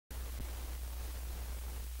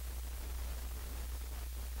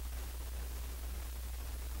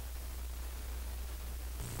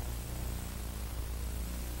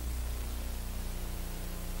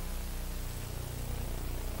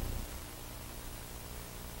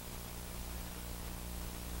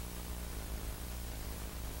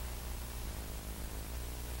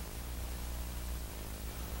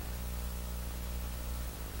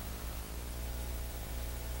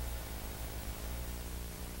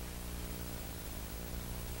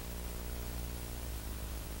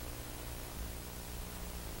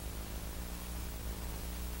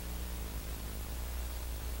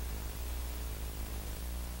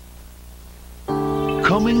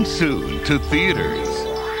Coming soon to theaters.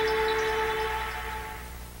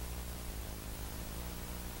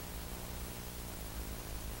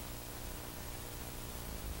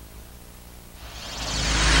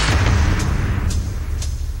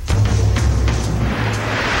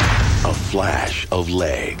 A flash of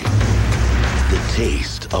leg. The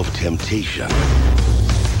taste of temptation.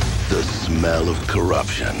 The smell of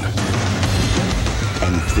corruption.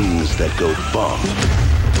 And things that go bump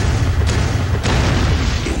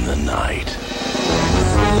in the night.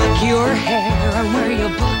 Slick your hair and wear your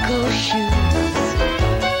buckle shoes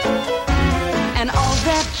and all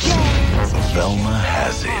that jazz. Velma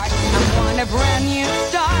has it. I want a brand new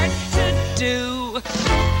start to do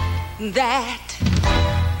that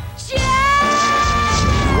jazz.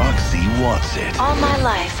 Roxy wants it. All my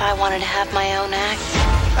life, I wanted to have my own act.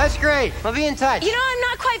 That's great. We'll be in touch. You know, I'm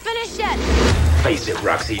not quite finished yet. Face it,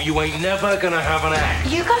 Roxy, you ain't never gonna have an act.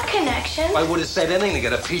 You got connections. I would have said anything to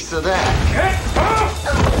get a piece of that. Get off!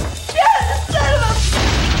 Yes, son of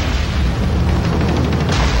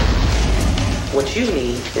What you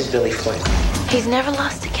need is Billy Flynn. a... He's never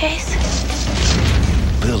lost a case.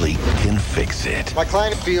 Billy can fix it. My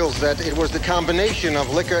client feels that it was the combination of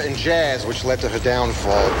liquor and jazz which led to her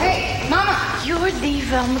downfall. Hey, Mama, you're the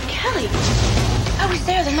Velma Kelly. I was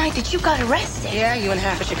there the night that you got arrested. Yeah, you and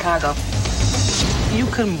half of Chicago. You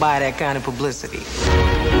couldn't buy that kind of publicity.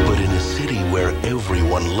 But in a city where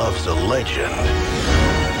everyone loves a legend,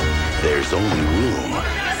 there's only room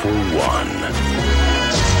for one.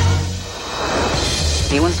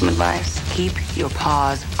 You want some advice? Keep your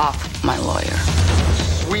paws off my lawyer.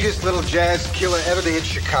 Sweetest little jazz killer ever to hit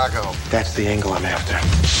Chicago. That's the angle I'm after.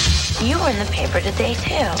 You were in the paper today,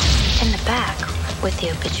 too. In the back, with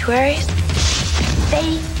the obituaries.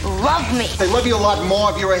 They love me. They love you a lot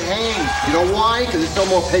more if you're a hang. You know why? Because there's no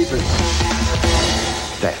more papers.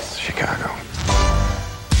 That's Chicago.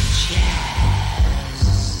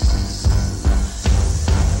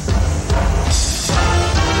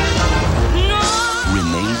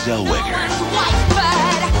 Renee Zellweger,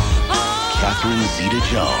 Catherine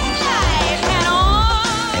Zeta-Jones,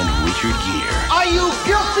 and Richard Gere. Are you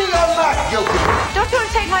guilty or not guilty? Don't you want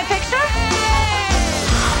to take my picture?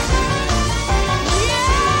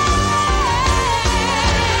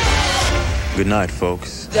 Good night,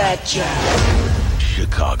 folks. That jazz.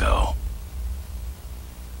 Chicago.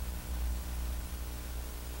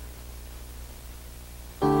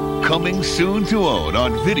 Coming soon to own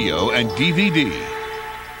on video and DVD.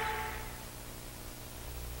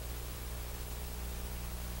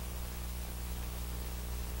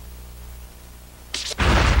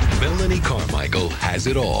 Melanie Carmichael has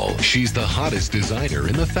it all. She's the hottest designer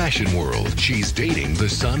in the fashion world. She's dating the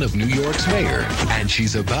son of New York's mayor. And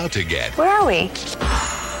she's about to get Where are we?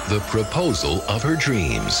 the proposal of her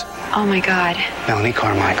dreams. Oh, my God. Melanie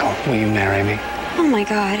Carmichael, will you marry me? Oh, my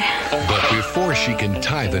God. But before she can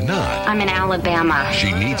tie the knot, I'm in Alabama.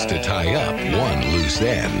 she needs to tie up one loose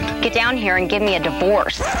end. Get down here and give me a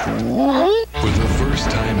divorce. For the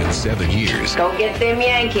first time in 7 years, Go get them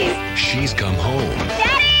Yankees. she's come home.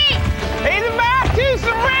 Daddy! He's about to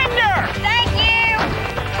surrender! Thank you!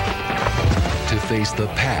 To face the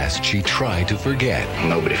past she tried to forget.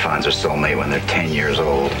 Nobody finds their soulmate when they're 10 years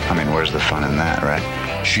old. I mean, where's the fun in that, right?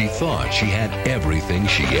 She thought she had everything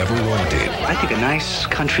she ever wanted. I think a nice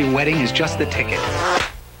country wedding is just the ticket.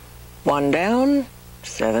 One down,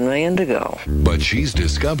 7 million to go. But she's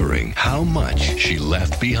discovering how much she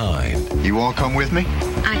left behind. You won't come with me?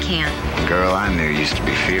 I can't. The girl I knew used to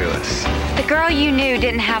be fearless. The girl you knew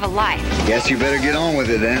didn't have a life. Guess you better get on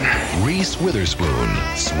with it then. Reese Witherspoon,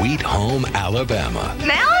 Sweet Home Alabama.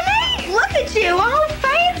 Melanie, look at you, all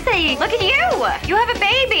fancy. Look at you. You have a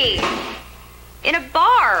baby. In a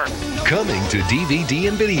bar. Coming to DVD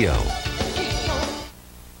and video.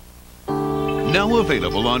 Now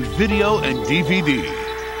available on video and DVD.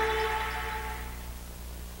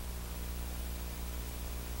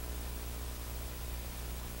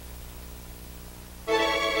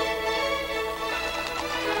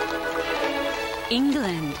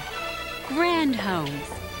 England. Grand homes.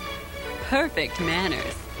 Perfect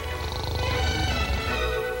manners.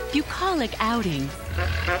 Bucolic outings.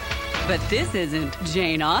 But this isn't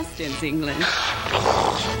Jane Austen's England.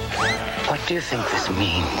 What do you think this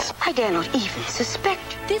means? I dare not even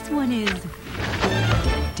suspect. This one is,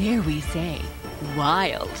 dare we say,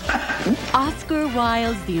 wild. Oscar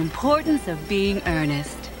Wilde's The Importance of Being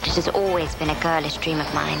Ernest. It has always been a girlish dream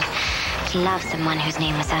of mine to love someone whose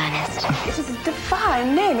name was Ernest. It is a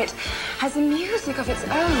divine name. It has a music of its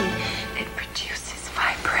own. It produces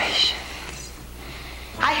vibrations.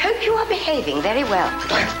 I hope you are behaving very well.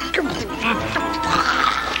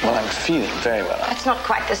 Well, I'm feeling very well. That's not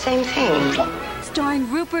quite the same thing.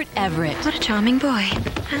 Starring Rupert Everett. What a charming boy.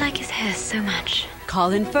 I like his hair so much.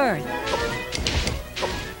 Colin Firth.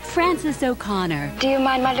 Frances O'Connor. Do you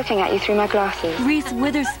mind my looking at you through my glasses? Reese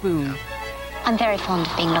Witherspoon. I'm very fond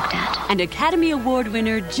of being looked at. And Academy Award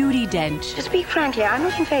winner Judi Dench. To speak frankly, I'm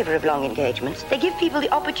not in favor of long engagements. They give people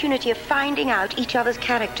the opportunity of finding out each other's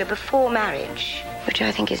character before marriage, which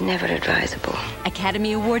I think is never advisable.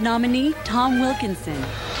 Academy Award nominee Tom Wilkinson.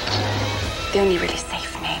 The only really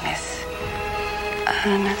safe name is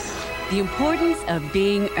Ernest. The Importance of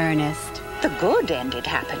Being Ernest. The good ended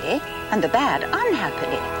happily, and the bad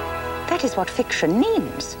unhappily. That is what fiction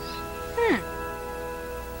means.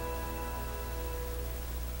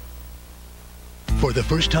 For the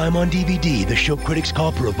first time on DVD, the show critics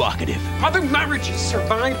call provocative. Other marriages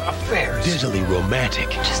survive affairs. Dizzily romantic.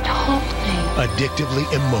 Just hold me. Addictively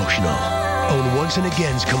emotional. Own Once and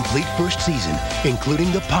Again's complete first season,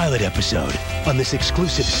 including the pilot episode, on this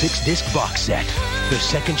exclusive 6-disc box set. The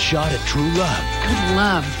second shot at true love. I would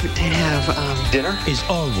love to have, dinner? Is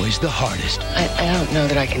always the hardest. I don't know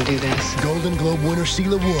that I can do this. Golden Globe winner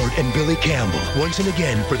Celia Ward and Billy Campbell. Once and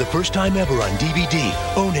Again, for the first time ever on DVD.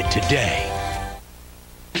 Own it today.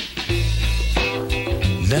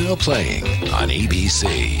 Now playing on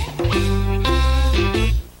ABC.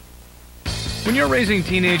 When you're raising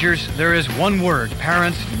teenagers, there is one word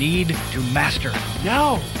parents need to master.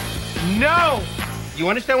 No. No. You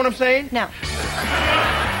understand what I'm saying? No.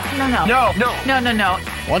 No, no. No. No. No, no, no.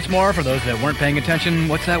 Once more, for those that weren't paying attention,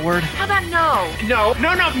 what's that word? How about no? No.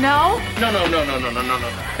 No, no. No? No, no, no, no, no, no, no, no.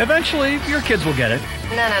 Eventually, your kids will get it.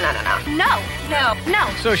 No, no, no, no, no. No. No.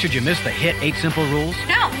 No. So should you miss the hit 8 Simple Rules?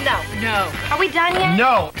 No. No. No. Are we done yet?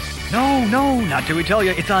 No. No, no, not till we tell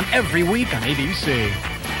you. It's on every week on ABC.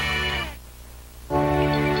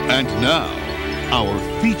 And now,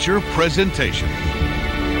 our feature presentation.